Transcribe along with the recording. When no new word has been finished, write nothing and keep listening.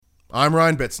I'm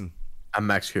Ryan Betson. I'm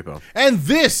Max Cooper. And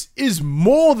this is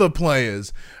More The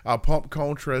Players, a pop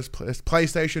culture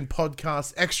PlayStation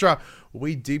podcast extra.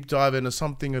 We deep dive into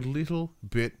something a little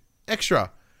bit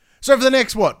extra. So for the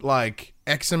next,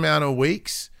 X amount of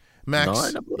weeks, Max,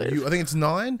 9, I believe. I think it's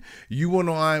 9, you and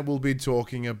I will be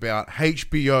talking about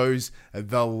HBO's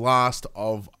The Last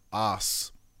of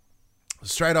Us.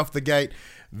 Straight off the gate,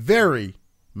 very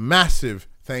massive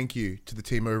thank you to the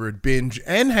team over at Binge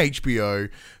and HBO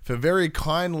for very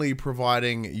kindly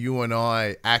providing you and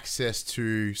I access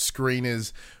to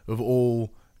screeners of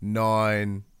all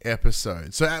 9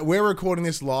 episodes. So we're recording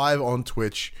this live on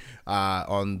Twitch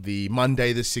on the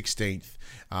Monday the 16th,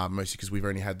 mostly because we've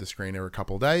only had the screener a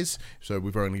couple of days, so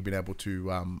we've only been able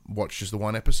to watch just the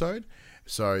one episode.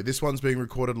 So this one's being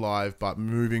recorded live, but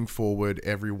moving forward,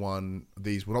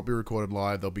 these will not be recorded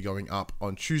live. They'll be going up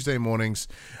on Tuesday mornings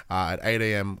at 8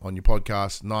 a.m. on your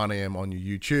podcast, 9 a.m. on your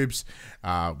YouTubes,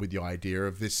 with the idea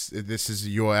of this. This is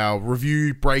our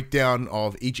review breakdown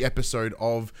of each episode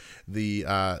of the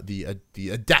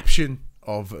adaptation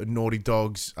of Naughty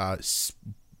Dog's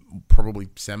probably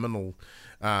seminal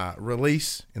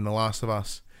release in The Last of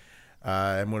Us.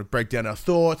 And we're going to break down our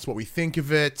thoughts, what we think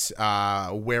of it,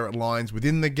 where it lies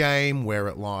within the game, where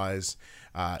it lies,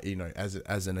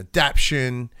 as an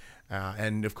adaptation.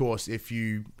 And of course, if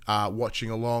you are watching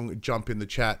along, jump in the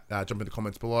chat, jump in the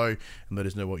comments below, and let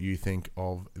us know what you think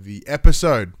of the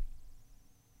episode.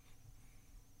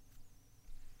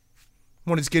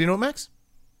 Want to just get into it, Max?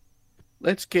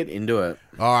 Let's get into it.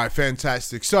 All right,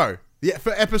 fantastic. So, yeah,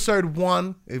 for episode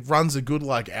 1, it runs a good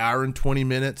hour and 20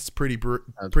 minutes. It's pretty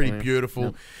beautiful,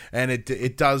 yep. And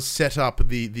it does set up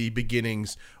the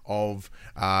beginnings of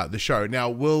the show. Now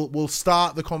we'll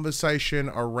start the conversation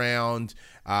around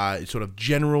sort of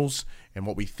generals and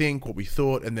what we think, what we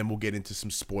thought, and then we'll get into some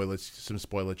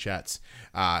spoiler chats,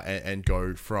 and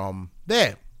go from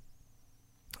there.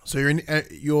 So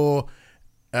your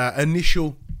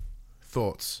initial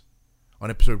thoughts on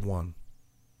episode 1.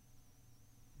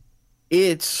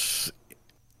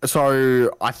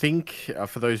 So I think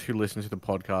for those who listened to the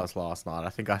podcast last night, I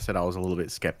think I said I was a little bit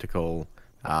skeptical.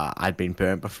 I'd been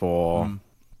burnt before,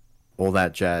 all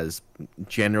that jazz.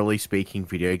 Generally speaking,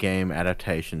 video game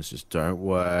adaptations just don't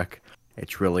work.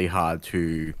 It's really hard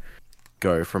to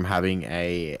go from having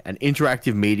an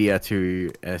interactive media to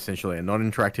essentially a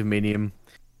non-interactive medium.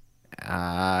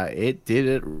 It did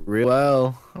it real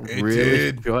well.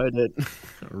 Enjoyed it.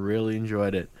 Really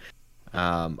enjoyed it.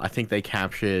 I think they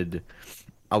captured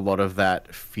a lot of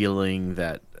that feeling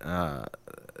that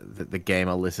the game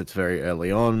elicits very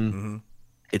early on. Mm-hmm.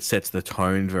 It sets the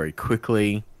tone very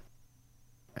quickly.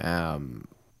 I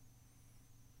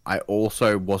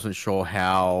also wasn't sure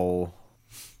how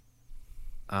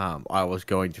I was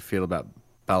going to feel about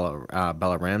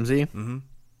Bella Ramsey. Mm-hmm.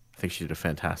 I think she did a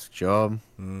fantastic job.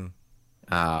 Mm.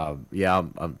 I'm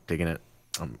digging it.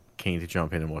 I'm keen to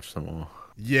jump in and watch some more.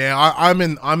 Yeah, I'm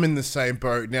in the same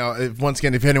boat. Now, once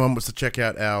again, if anyone wants to check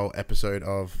out our episode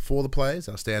of For The Players,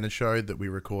 our standard show that we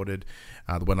recorded,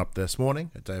 that went up this morning,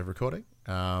 a day of recording,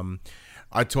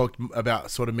 I talked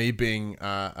about sort of me being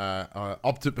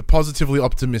positively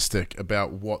optimistic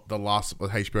about what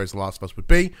HBO's The Last of Us would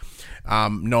be,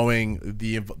 knowing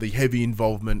the heavy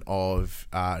involvement of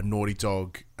Naughty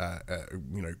Dog,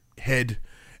 head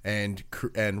and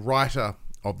writer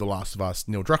of The Last of Us,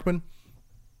 Neil Druckmann.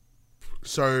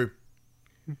 So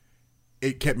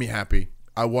it kept me happy.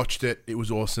 I watched it. It was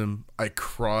awesome. I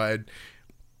cried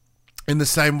in the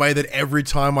same way that every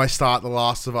time I start The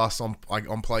Last of Us on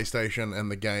PlayStation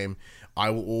and the game, I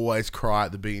will always cry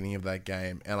at the beginning of that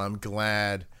game. And I'm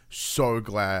glad, so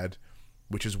glad,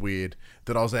 which is weird,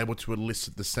 that I was able to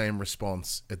elicit the same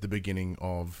response at the beginning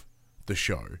of the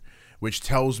show. Which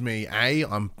tells me, A,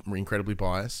 I'm incredibly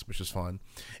biased, which is fine,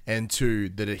 and 2,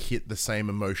 that it hit the same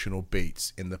emotional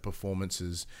beats in the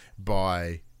performances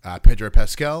by Pedro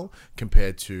Pascal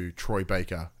compared to Troy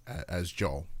Baker as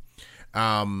Joel.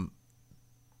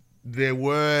 There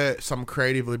were some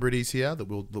creative liberties here that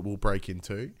we'll break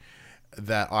into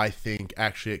that I think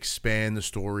actually expand the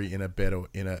story in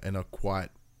a quite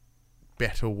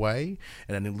better way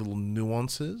and in little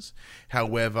nuances.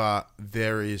 However,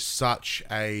 there is such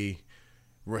a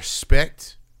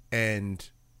respect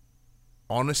and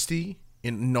honesty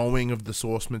in knowing of the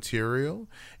source material,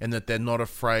 and that they're not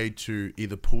afraid to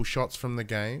either pull shots from the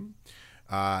game,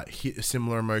 hit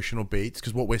similar emotional beats,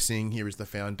 because what we're seeing here is the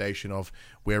foundation of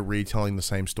we're retelling the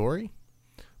same story,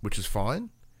 which is fine,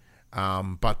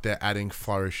 but they're adding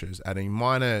flourishes, adding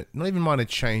not even minor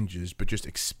changes, but just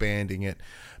expanding it,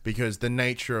 because the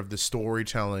nature of the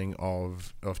storytelling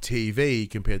of TV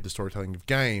compared to the storytelling of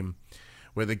game,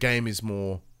 where the game is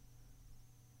more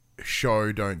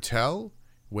show don't tell,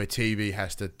 where TV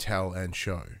has to tell and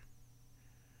show.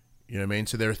 You know what I mean?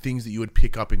 So there are things that you would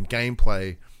pick up in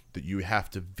gameplay that you have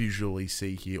to visually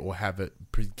see here or have it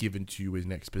given to you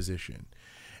in exposition.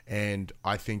 And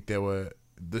I think there were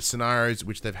the scenarios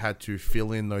which they've had to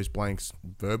fill in those blanks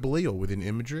verbally or within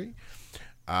imagery.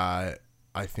 I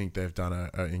think they've done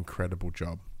an incredible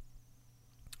job.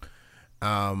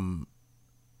 I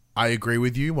agree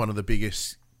with you. One of the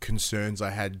biggest concerns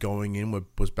I had going in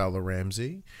was Bella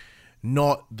Ramsey.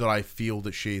 Not that I feel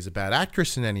that she is a bad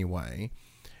actress in any way.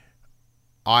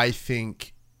 I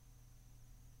think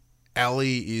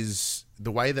Ellie is...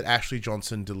 The way that Ashley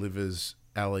Johnson delivers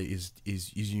Ellie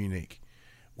is unique.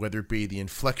 Whether it be the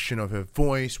inflection of her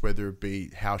voice, whether it be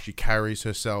how she carries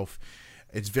herself,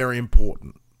 it's very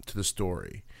important to the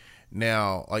story.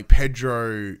 Now, like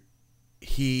Pedro,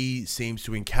 he seems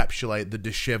to encapsulate the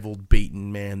disheveled,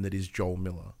 beaten man that is Joel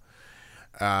Miller.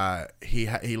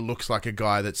 He looks like a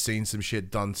guy that's seen some shit,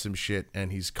 done some shit,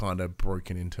 and he's kind of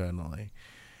broken internally.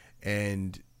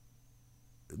 And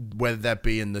whether that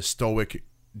be in the stoic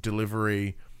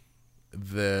delivery,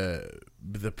 the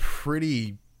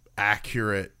pretty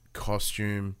accurate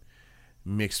costume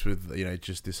mixed with, you know,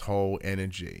 just this whole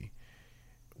energy,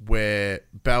 where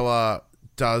Bella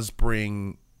does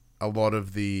bring a lot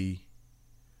of the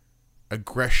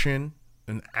aggression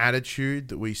and attitude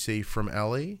that we see from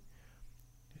Ellie.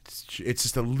 It's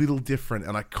just a little different,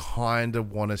 and I kind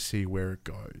of want to see where it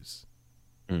goes.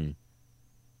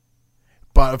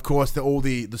 But of course, all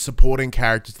the supporting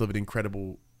characters delivered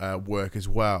incredible work as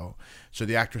well. So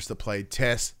the actress that played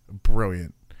Tess,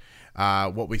 brilliant.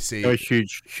 What we see, I'm a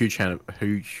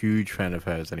huge fan of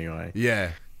hers anyway.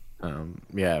 Yeah.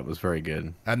 Yeah, it was very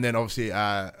good. And then obviously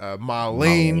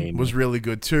Marlene was really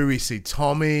good too. We see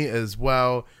Tommy as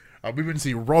well. We even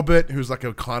see Robert, who's like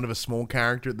a kind of a small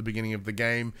character at the beginning of the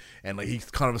game, and like he's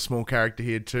kind of a small character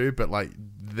here too. But like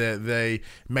they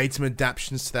made some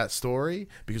adaptations to that story,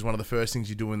 because one of the first things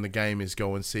you do in the game is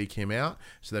go and seek him out.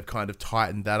 So they've kind of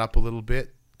tightened that up a little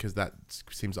bit, because that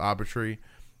seems arbitrary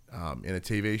in a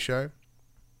TV show.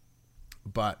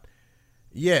 But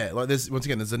yeah, like there's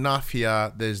enough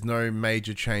here. There's no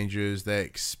major changes. They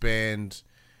expand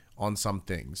on some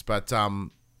things, but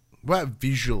what about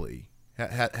visually?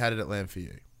 How did it land for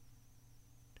you?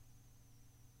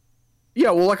 Yeah,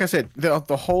 well, like I said,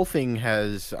 the whole thing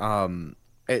has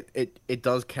it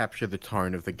does capture the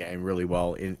tone of the game really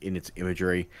well in its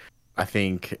imagery. I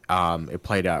think it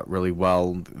played out really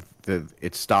well.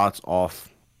 It starts off,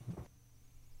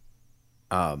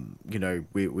 you know,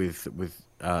 with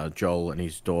Joel and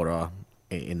his daughter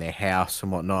in their house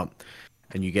and whatnot,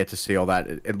 and you get to see all that.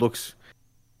 It looks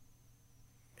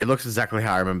exactly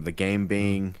how I remember the game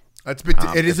being.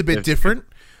 It is a bit different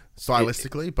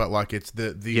stylistically, but like it's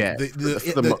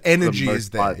the energy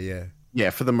is there. Part, yeah.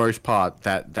 For the most part,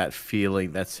 that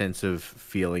feeling, that sense of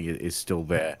feeling is still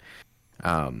there,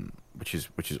 which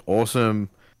is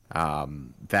awesome.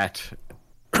 That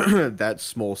that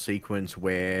small sequence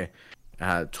where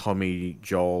Tommy,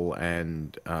 Joel,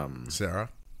 and Sarah,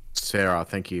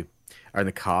 thank you, are in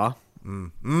the car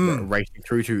racing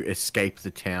through to escape the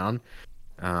town.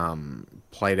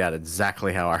 Played out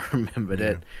exactly how I remembered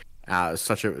it.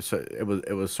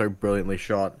 It was so brilliantly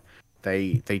shot.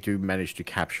 They do manage to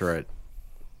capture it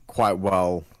quite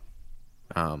well,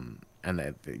 and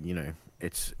they've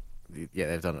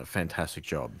done a fantastic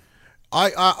job.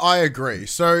 I agree.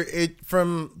 So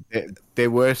there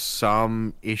were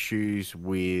some issues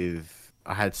with.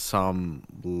 I had some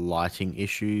lighting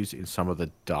issues in some of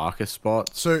the darker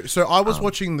spots. So I was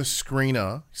watching the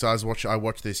screener. So I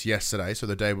watched this yesterday, so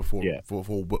the day before for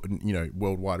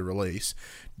worldwide release.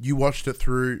 You watched it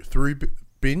through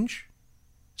binge.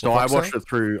 So I watched it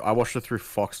through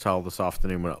Foxtel this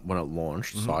afternoon when it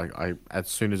launched. Mm-hmm. So I as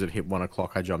soon as it hit 1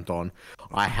 o'clock, I jumped on.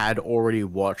 I had already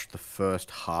watched the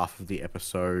first half of the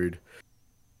episode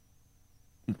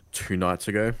 2 nights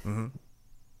ago. Mm-hmm.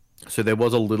 So there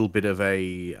was a little bit of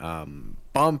a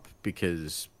bump,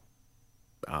 because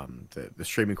the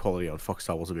streaming quality on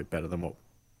Foxtel was a bit better than what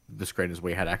the screeners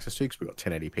we had access to, because we got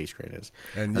 1080p screeners.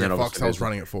 And then Foxtel's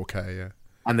running at 4K, yeah.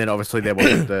 And then obviously there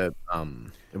wasn't it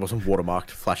wasn't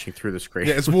watermarked flashing through the screen.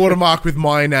 Yeah, it's watermarked with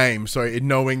my name, so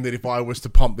knowing that if I was to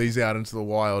pump these out into the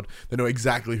wild, they know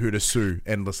exactly who to sue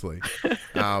endlessly.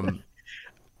 So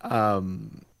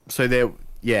there.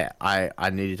 Yeah, I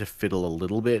needed to fiddle a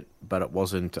little bit, but it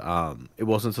wasn't to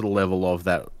the level of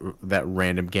that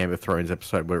random Game of Thrones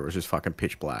episode where it was just fucking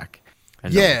pitch black.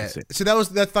 and no one Yeah, can see. so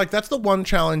that's the one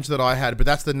challenge that I had, but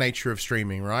that's the nature of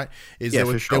streaming, right? Is Yeah, there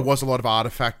for was, sure. there was a lot of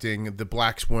artifacting. The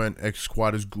blacks weren't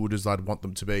quite as good as I'd want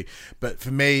them to be, but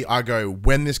for me, I go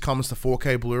when this comes to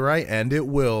 4K Blu-ray, and it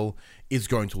will, is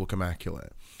going to look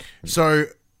immaculate. So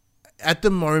at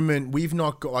the moment, we've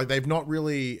not got like they've not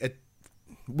really.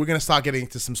 We're going to start getting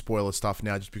into some spoiler stuff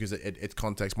now, just because it's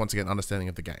context. Once again, understanding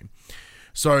of the game.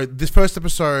 So this first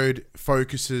episode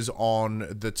focuses on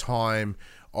the time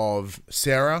of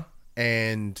Sarah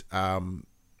and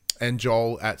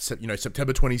Joel at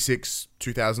September 26,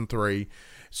 2003.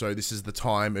 So this is the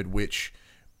time at which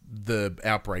the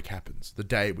outbreak happens, the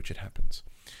day at which it happens.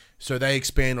 So they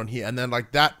expand on here, and then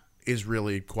like that is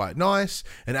really quite nice.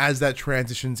 And as that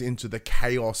transitions into the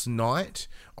chaos night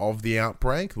of the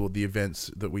outbreak, or the events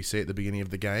that we see at the beginning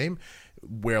of the game,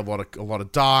 where a lot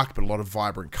of dark but a lot of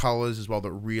vibrant colors as well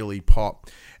that really pop.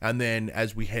 And then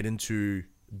as we head into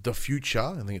the future,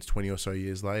 I think it's 20 or so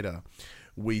years later,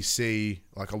 we see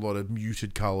like a lot of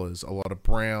muted colors, a lot of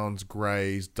browns,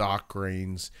 grays, dark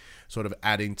greens, sort of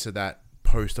adding to that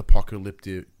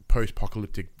post-apocalyptic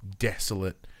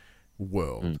desolate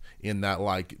world. In that,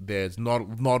 like, there's not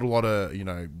a lot of,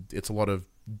 it's a lot of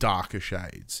darker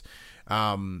shades.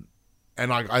 And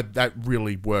I that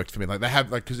really worked for me. Like they have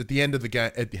because at the end of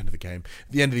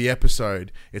the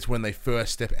episode, it's when they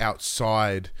first step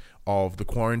outside of the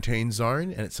quarantine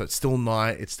zone, and it's still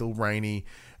night, it's still rainy,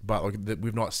 but like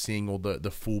we've not seeing all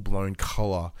the full blown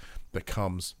color that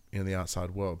comes in the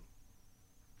outside world.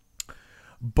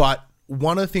 But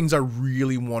one of the things I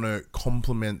really want to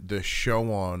compliment the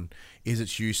show on is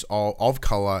its use of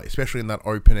color, especially in that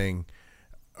opening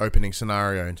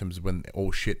scenario, in terms of when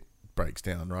all shit breaks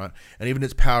down, right? And even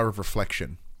its power of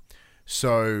reflection.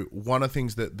 So one of the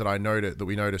things that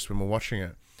we noticed when we're watching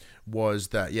it was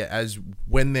that as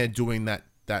when they're doing that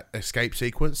escape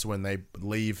sequence, when they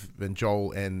leave, when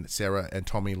Joel and Sarah and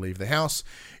Tommy leave the house,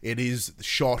 it is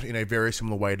shot in a very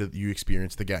similar way that you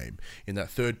experience the game. In that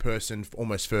third person,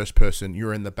 almost first person,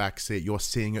 you're in the back seat, you're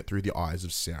seeing it through the eyes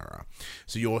of Sarah.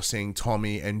 So you're seeing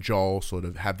Tommy and Joel sort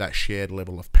of have that shared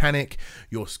level of panic.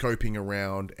 You're scoping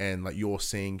around and like you're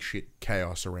seeing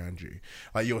chaos around you.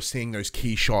 Like you're seeing those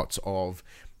key shots of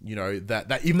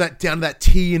that even that down to that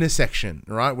T intersection,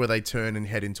 right, where they turn and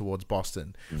head in towards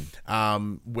Boston,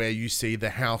 where you see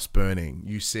the house burning,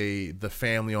 you see the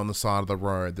family on the side of the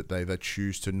road that they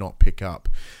choose to not pick up.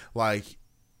 Like,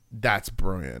 that's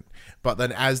brilliant. But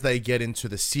then as they get into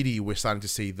the city, we're starting to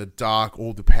see the dark,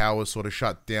 all the power sort of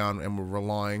shut down, and we're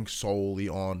relying solely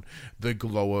on the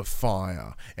glow of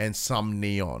fire and some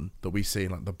neon that we see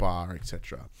in like the bar,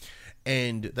 etc.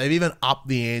 And they've even upped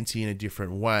the ante in a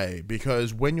different way,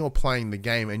 because when you're playing the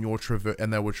game and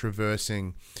they were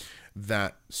traversing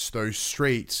those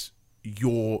streets,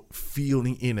 you're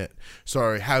feeling in it.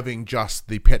 So having just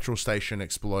the petrol station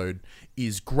explode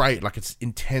is great. Like, it's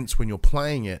intense when you're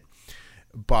playing it,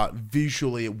 but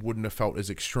visually it wouldn't have felt as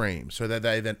extreme. So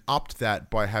they then upped that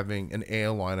by having an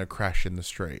airliner crash in the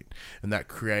street, and that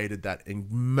created that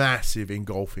massive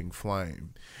engulfing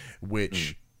flame,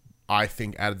 which I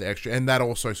think added the extra, and that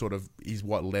also sort of is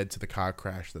what led to the car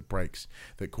crash that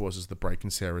causes the break in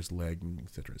Sarah's leg,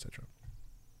 etc., etc.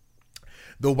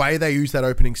 The way they use that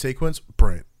opening sequence,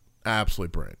 brilliant,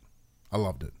 absolutely brilliant. I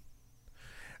loved it.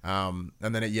 And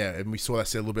then and we saw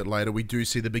that a little bit later. We do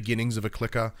see the beginnings of a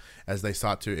clicker as they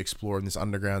start to explore in this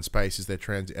underground space as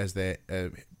they're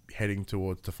heading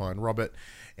to find Robert.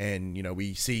 And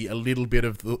we see a little bit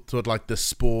of sort of like the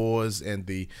spores and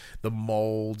the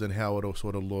mold and how it all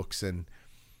sort of looks. And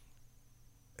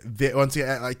once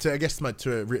again,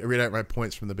 to reiterate my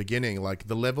points from the beginning, like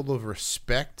the level of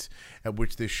respect at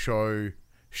which this show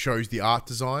shows the art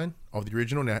design of the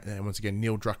original, and once again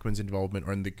Neil Druckmann's involvement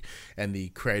and the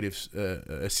creative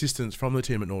assistance from the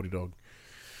team at Naughty Dog,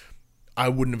 I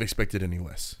wouldn't have expected any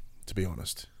less, to be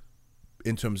honest,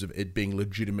 in terms of it being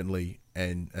legitimately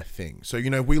a thing. So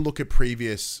we look at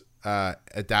previous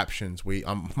adaptions.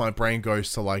 My brain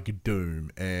goes to like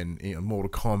Doom and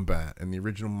Mortal Kombat and the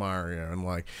original Mario, and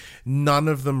like none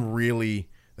of them really.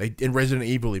 In Resident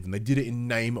Evil even, they did it in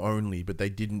name only, but they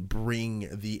didn't bring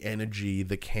the energy,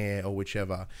 the care, or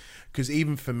whichever. Because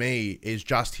even for me, is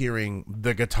just hearing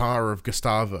the guitar of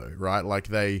Gustavo, right? Like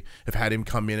they have had him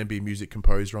come in and be music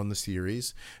composer on the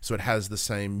series, so it has the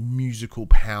same musical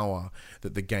power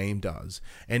that the game does.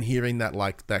 And hearing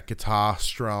that guitar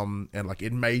strum, and like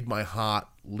it made my heart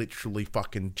literally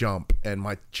fucking jump and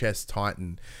my chest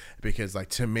tighten, because like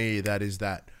to me that is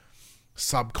that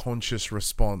subconscious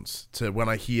response to when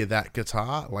I hear that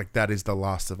guitar. Like that is The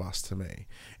Last of Us to me,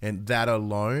 and that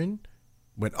alone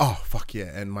went, oh fuck yeah,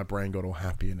 and my brain got all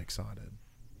happy and excited.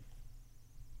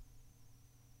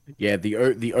 Yeah,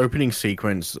 the opening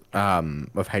sequence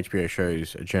of HBO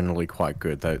shows are generally quite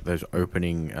good. Those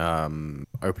opening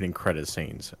credit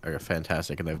scenes are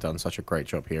fantastic, and they've done such a great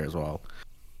job here as well.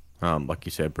 Like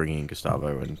you said, bringing in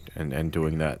Gustavo and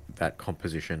doing that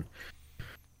composition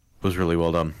was really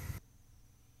well done.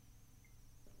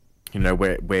 You know,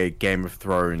 where Game of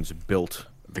Thrones built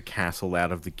the castle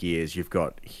out of the gears, you've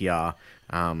got here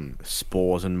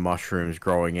spores and mushrooms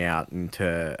growing out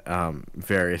into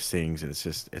various things, and it's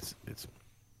It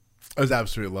was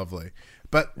absolutely lovely.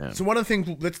 But Yeah. so one of the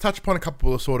things, let's touch upon a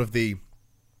couple of sort of the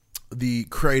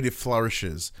creative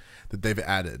flourishes that they've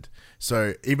added.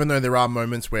 So even though there are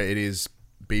moments where it is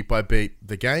beat by beat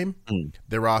the game,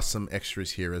 there are some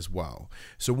extras here as well.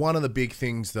 So one of the big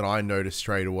things that I noticed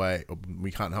straight away,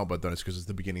 we can't help but notice because it's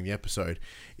the beginning of the episode,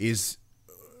 is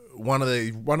one of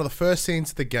the first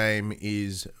scenes of the game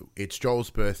is it's Joel's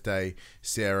birthday.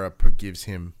 Sarah gives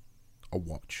him a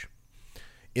watch.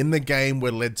 In the game,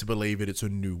 we're led to believe it's a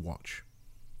new watch.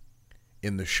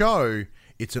 In the show,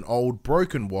 it's an old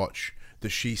broken watch that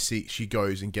she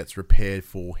goes and gets repaired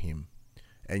for him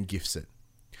and gifts it.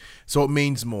 So it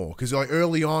means more because like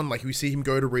early on, like we see him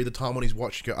go to read the time on his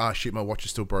watch, go, ah shit, my watch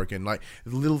is still broken. Like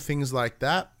little things like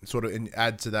that sort of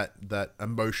add to that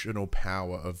emotional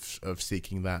power of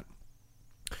seeking that.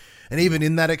 And even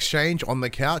in that exchange on the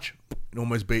couch,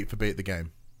 almost beat for beat the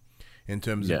game in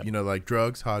terms of like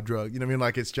drugs, hard drugs. You know what I mean?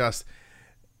 Like it's just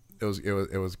it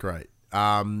was great.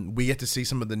 We get to see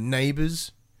some of the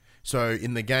neighbors. So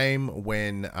in the game,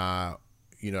 when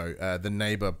the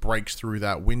neighbor breaks through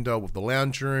that window with the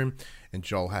lounge room, and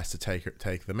Joel has to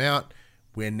take them out,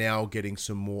 we're now getting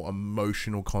some more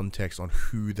emotional context on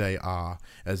who they are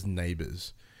as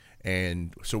neighbors,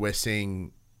 and so we're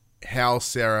seeing how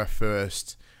Sarah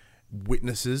first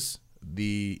witnesses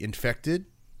the infected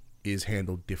is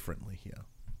handled differently here.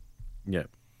 Yeah.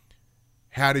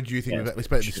 How did you think of that? Let's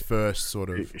this first sort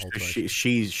of.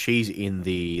 She's in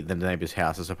the neighbor's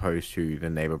house as opposed to the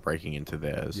neighbor breaking into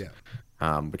theirs.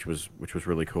 Yeah. Which was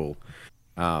really cool.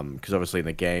 Because obviously in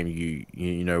the game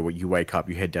you know you wake up,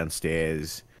 you head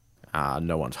downstairs,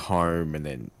 no one's home, and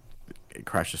then it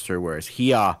crashes through. Whereas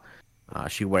here,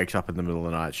 she wakes up in the middle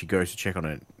of the night. She goes to check on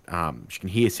it. She can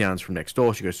hear sounds from next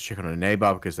door. She goes to check on her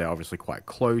neighbor because they're obviously quite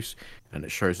close, and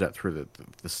it shows that through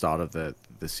the start of the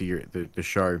series, the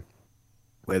show.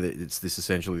 Where it's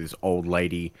essentially this old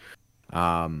lady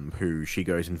who she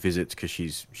goes and visits because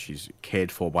she's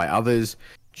cared for by others.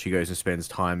 She goes and spends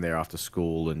time there after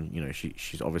school, and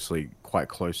she's obviously quite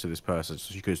close to this person,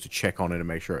 so she goes to check on it and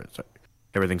make sure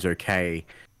everything's okay,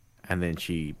 and then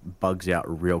she bugs out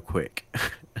real quick.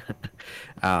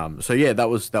 So yeah, that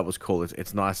was cool.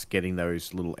 It's nice getting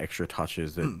those little extra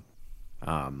touches that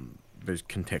those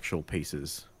contextual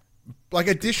pieces. Like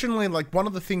additionally, like one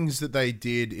of the things that they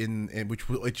did in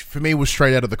which for me was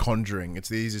straight out of The Conjuring. It's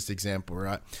the easiest example,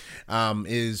 right?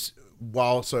 Is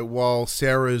while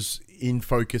Sarah's in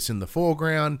focus in the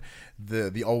foreground,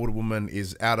 the older woman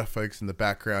is out of focus in the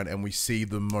background, and we see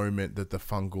the moment that the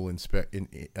fungal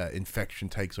infection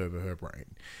takes over her brain,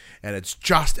 and it's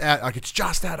just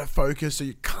out of focus, so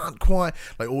you can't quite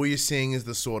all you're seeing is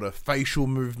the sort of facial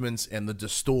movements and the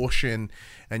distortion,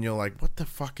 and you're like, what the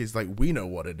fuck is we know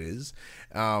what it is,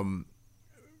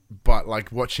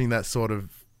 but watching that sort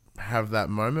of have that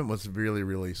moment was really,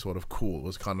 really sort of cool. It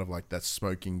was kind of like that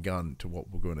smoking gun to what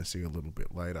we're going to see a little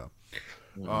bit later.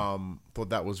 Thought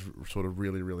that was sort of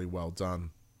really, really well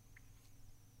done.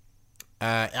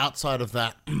 Outside of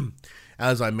that,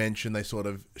 as I mentioned, they sort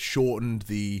of shortened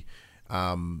the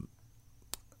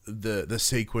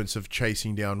sequence of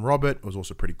chasing down Robert. It was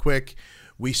also pretty quick.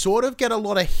 We sort of get a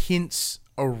lot of hints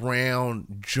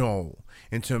around Joel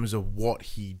in terms of what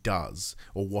he does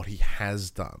or what he has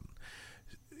done.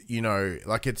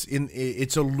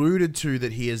 It's alluded to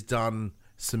that he has done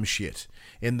some shit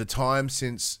in the time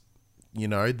since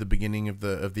the beginning of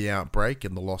the outbreak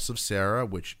and the loss of Sarah,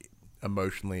 which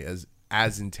emotionally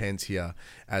as intense here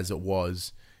as it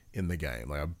was in the game.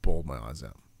 I bawled my eyes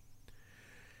out.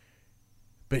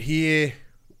 But here,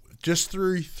 just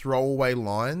through throwaway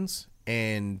lines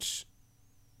and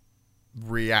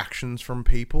reactions from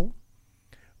people,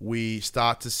 we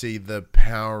start to see the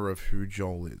power of who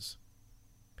Joel is.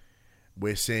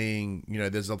 We're seeing,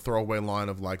 there's a throwaway line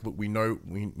of look, we know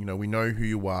who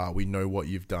you are. We know what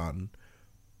you've done.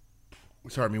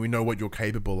 We know what you're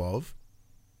capable of.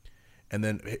 And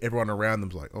then everyone around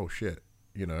them's like, oh shit,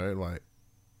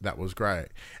 that was great.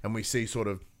 And we see sort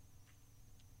of,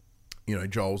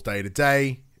 Joel's day to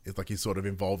day. It's like he's sort of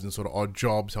involved in sort of odd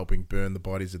jobs, helping burn the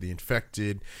bodies of the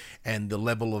infected, and the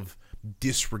level of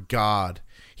disregard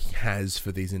he has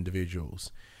for these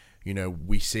individuals. you know,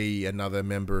 we see another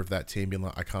member of that team being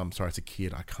like, I'm sorry, it's a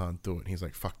kid, I can't do it. And he's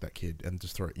like, fuck that kid, and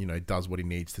just you know, does what he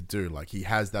needs to do. Like, he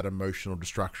has that emotional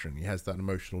destruction. He has that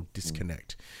emotional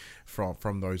disconnect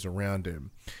from those around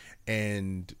him.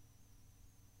 And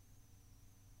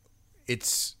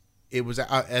and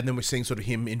then we're seeing sort of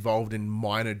him involved in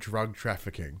minor drug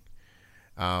trafficking,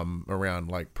 around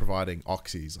like providing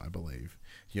oxys, I believe,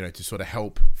 you know, to sort of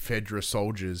help Fedra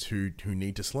soldiers who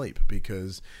need to sleep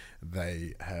because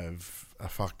they have a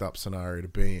fucked up scenario to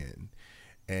be in.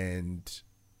 And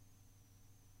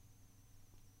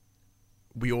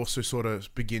we also sort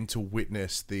of begin to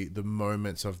witness the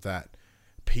moments of that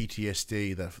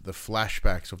PTSD, the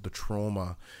flashbacks of the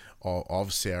trauma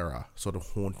of Sarah sort of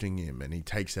haunting him, and he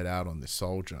takes it out on this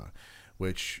soldier,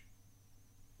 which,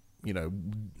 you know,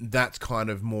 that's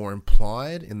kind of more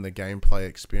implied in the gameplay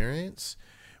experience,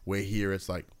 where here it's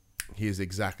like, here's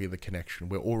exactly the connection.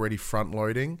 We're already front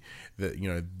loading the, you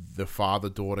know, the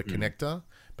father-daughter connector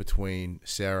between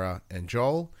Sarah and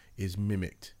Joel is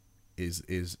mimicked,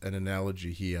 is an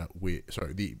analogy here with,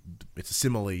 it's a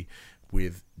simile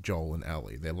with Joel and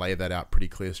Ellie. They lay that out pretty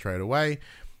clear straight away,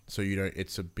 so you don't.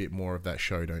 It's a bit more of that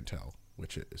show don't tell,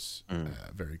 which is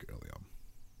very early on.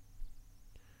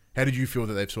 How did you feel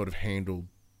that they've sort of handled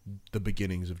the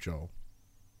beginnings of Joel?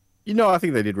 You know, I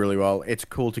think they did really well. It's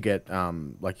cool to get,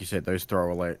 like you said, those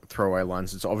throwaway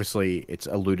lines. It's obviously it's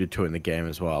alluded to in the game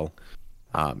as well.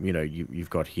 You know, you've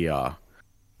got here,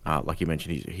 like you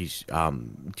mentioned, he's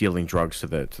dealing drugs to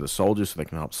the soldiers so they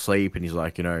can help sleep, and he's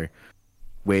like, you know,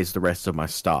 where's the rest of my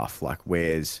stuff? Like,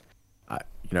 where's, you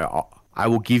know, I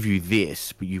will give you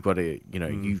this, but you've got to, you know,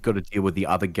 you've got to deal with the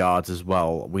other guards as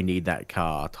well. We need that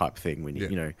car type thing. We need,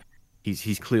 you know,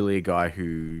 he's clearly a guy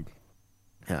who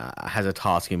has a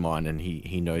task in mind, and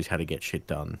he knows how to get shit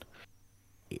done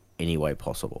any way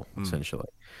possible, essentially.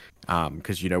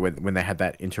 Because, you know, when they had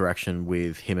that interaction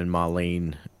with him and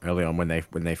Marlene early on, when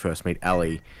they first meet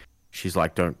Ellie, she's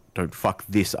like, don't fuck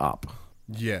this up.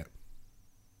 Yeah.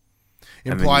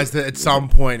 Implies that at some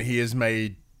point he has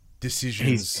made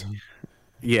decisions.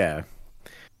 Yeah.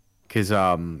 Because,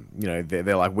 you know,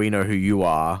 they're like, we know who you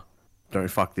are. Don't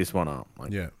fuck this one up.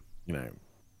 Like, yeah. You know,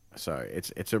 so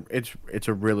it's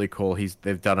a really cool.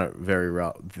 They've done it very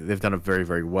well. They've done it very,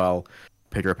 very well.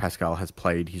 Pedro Pascal has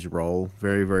played his role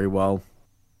very, very well.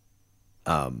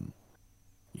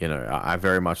 You know, I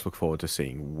very much look forward to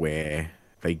seeing where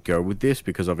they go with this,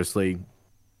 because obviously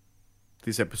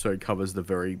this episode covers the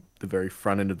very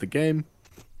front end of the game,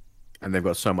 and they've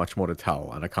got so much more to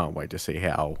tell, and I can't wait to see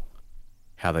how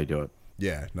they do it.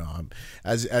 Yeah, no,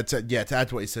 to add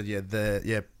to what you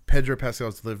said, Pedro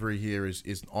Pascal's delivery here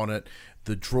is on it.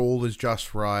 The drawl is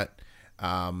just right.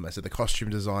 I said the costume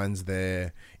design's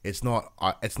there. It's not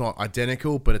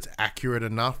identical, but it's accurate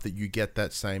enough that you get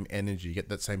that same energy, you get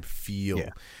that same feel.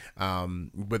 Yeah.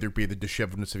 Whether it be the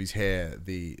disheveledness of his hair,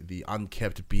 the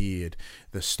unkept beard,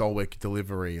 the stoic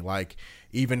delivery, like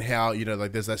even how, you know,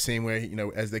 like there's that scene where, you know,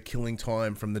 as they're killing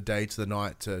time from the day to the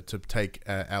night to take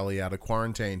Ali out of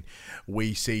quarantine,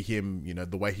 we see him, you know,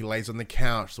 the way he lays on the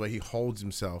couch, the way he holds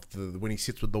himself, when he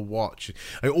sits with the watch,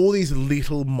 like all these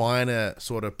little minor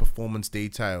sort of performance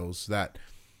details that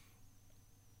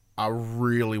are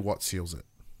really what seals it.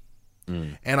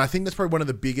 And I think that's probably one of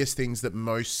the biggest things that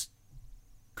most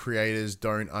creators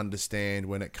don't understand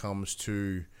when it comes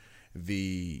to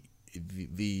the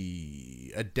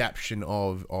adaptation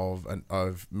of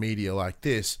media like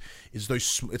this, is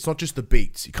those. It's not just the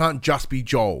beats. It can't just be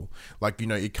Joel. Like, you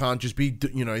know, it can't just be,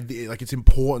 you know, like it's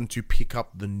important to pick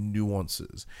up the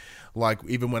nuances. Like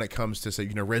even when it comes to, say,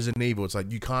 you know, Resident Evil, it's like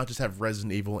you can't just have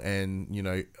Resident Evil and, you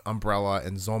know, Umbrella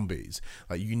and zombies.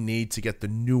 Like you need to get the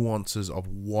nuances of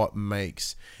what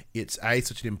makes it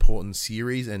such an important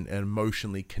series and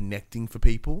emotionally connecting for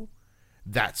people.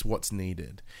 That's what's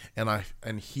needed,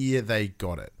 and here they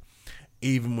got it.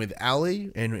 Even with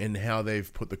Ali and how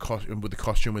they've put the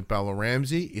costume with Bella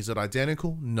Ramsey, is it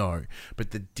identical? No, but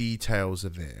the details are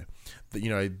there. You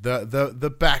know,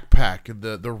 the backpack,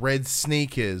 the red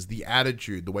sneakers, the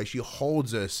attitude, the way she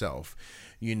holds herself.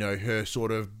 You know, her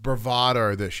sort of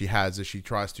bravado that she has as she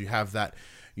tries to have that,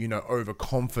 you know,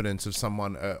 overconfidence of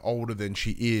someone older than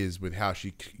she is, with how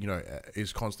she, you know,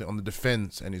 is constantly on the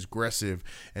defense and is aggressive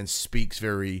and speaks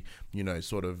very, you know,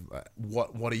 sort of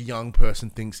what a young person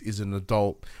thinks is an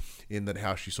adult, in that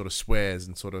how she sort of swears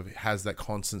and sort of has that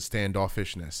constant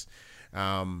standoffishness.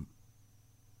 You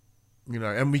know,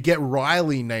 and we get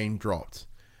Riley name dropped,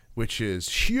 which is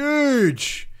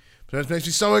huge. So it makes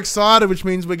me so excited, which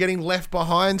means we're getting Left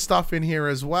Behind stuff in here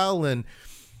as well. And,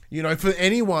 you know, for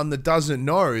anyone that doesn't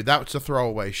know, that's a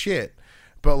throwaway shit.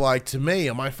 But like to me,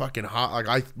 my fucking heart,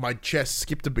 like my chest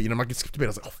skipped a beat. You know, my chest skipped a beat. I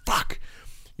was like, oh fuck,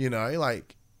 you know,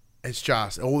 like it's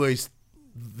just all these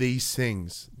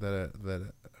things that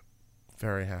are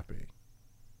very happy.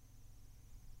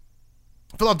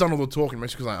 I feel I've done all the talking,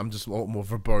 mostly because I'm just a lot more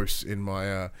verbose in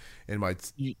my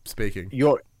speaking.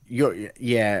 You're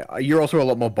also a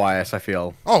lot more biased, I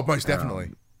feel. Oh, most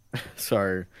definitely.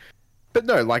 So, but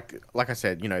no, like I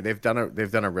said, you know, they've done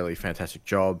a really fantastic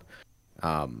job.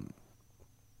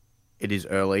 It is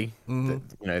early. Mm-hmm.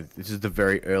 You know, this is the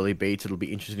very early beats. It'll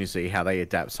be interesting to see how they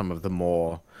adapt some of the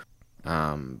more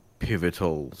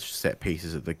pivotal set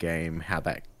pieces of the game. How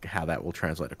that will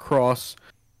translate across.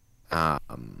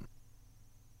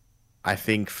 I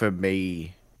think for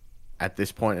me, at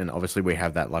this point, and obviously we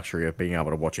have that luxury of being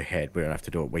able to watch ahead. We don't have to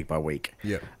do it week by week.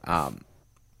 Yeah.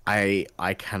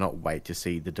 I cannot wait to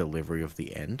see the delivery of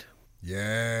the end.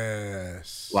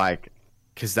 Yes. Like,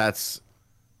 because that's,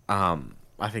 I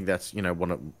think that's, you know,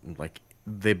 one of like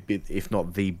if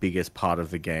not the biggest part of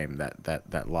the game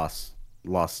that lost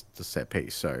the set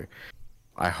piece. So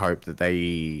I hope that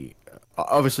they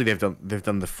obviously they've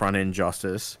done the front end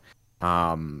justice,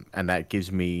 and that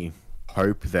gives me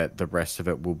hope that the rest of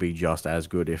it will be just as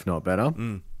good, if not better,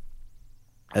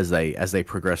 as they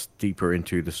progress deeper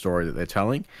into the story that they're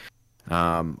telling.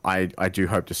 I do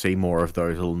hope to see more of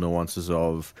those little nuances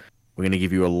of, we're going to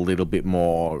give you a little bit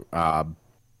more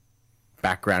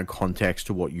background context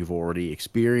to what you've already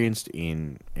experienced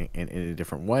in a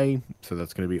different way. So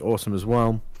that's going to be awesome as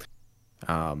well.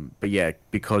 But yeah,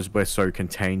 because we're so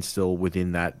contained still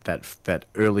within that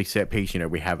early set piece, you know,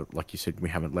 we haven't, like you said, we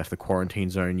haven't left the quarantine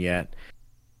zone yet.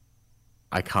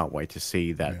 I can't wait to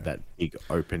see that big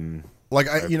open. Like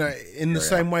you know, in the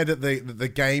same way that the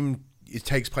game, it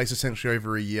takes place essentially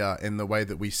over a year, in the way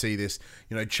that we see this,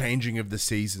 you know, changing of the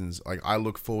seasons. Like I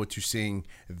look forward to seeing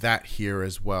that here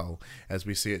as well, as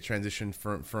we see it transition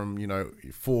from you know,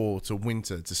 fall to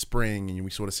winter to spring, and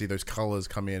we sort of see those colors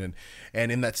come in,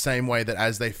 and in that same way that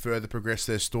as they further progress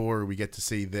their story, we get to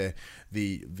see the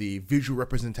visual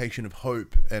representation of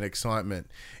hope and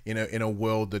excitement in a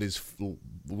world that is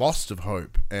lost of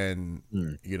hope and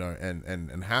you know,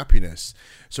 and happiness.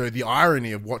 So the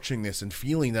irony of watching this and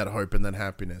feeling that hope and that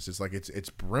happiness is like, it's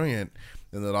brilliant,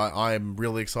 and that I'm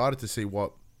really excited to see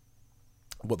what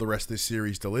the rest of this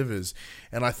series delivers.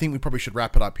 And I think we probably should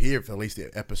wrap it up here for at least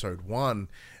episode 1,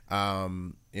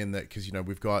 in that, because you know,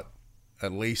 we've got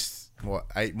at least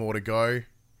 8 more to go.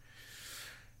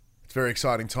 It's very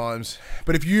exciting times.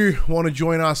 But if you want to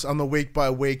join us on the week by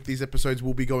week, these episodes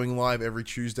will be going live every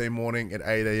Tuesday morning at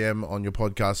 8 a.m. on your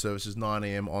podcast services, 9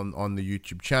 a.m. on the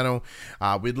YouTube channel.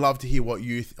 We'd love to hear what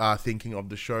you are thinking of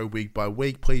the show week by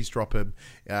week. Please drop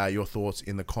your thoughts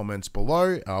in the comments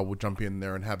below. We'll jump in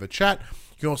there and have a chat.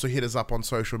 You can also hit us up on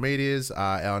social medias.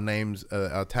 Our names,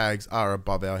 our tags are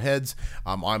above our heads.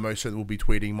 I most certainly will be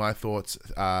tweeting my thoughts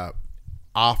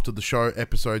after the show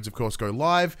episodes, of course, go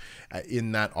live,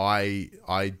 in that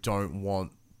I don't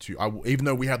want to, even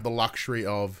though we have the luxury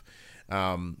of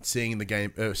seeing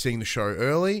the show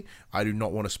early, I do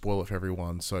not want to spoil it for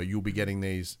everyone. So you'll be getting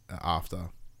these after.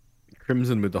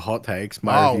 Crimson with the hot takes.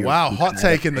 Oh wow, hot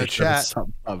take in the chat.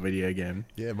 Subpar video game.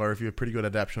 Yeah, my review, a pretty good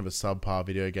adaptation of a subpar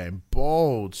video game.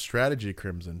 Bold strategy,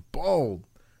 Crimson. Bold.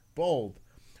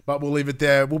 But we'll leave it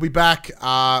there. We'll be back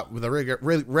with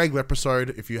a regular episode.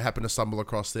 If you happen to stumble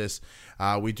across this,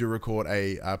 we do record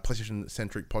a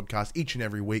PlayStation-centric podcast each and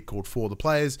every week called For the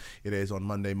Players. It is on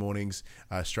Monday mornings,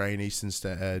 Australian Eastern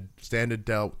Standard,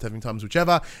 Devon times,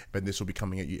 whichever. But this will be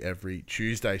coming at you every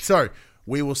Tuesday. So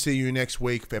we will see you next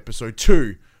week for episode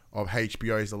 2 of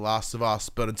HBO's The Last of Us.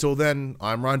 But until then,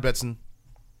 I'm Ryan Betson.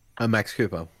 I'm Max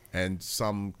Cooper. And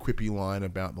some quippy line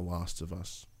about The Last of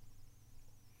Us.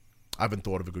 I haven't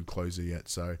thought of a good closer yet,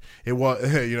 so it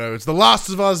was, you know, it's The Last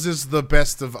of Us is the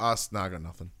best of us. Nah, I got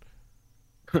nothing.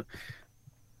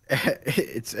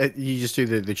 You just do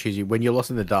the cheesy. When you're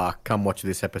lost in the dark, come watch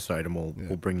this episode, and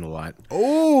we'll bring the light.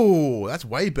 Oh, that's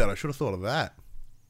way better. I should have thought of that.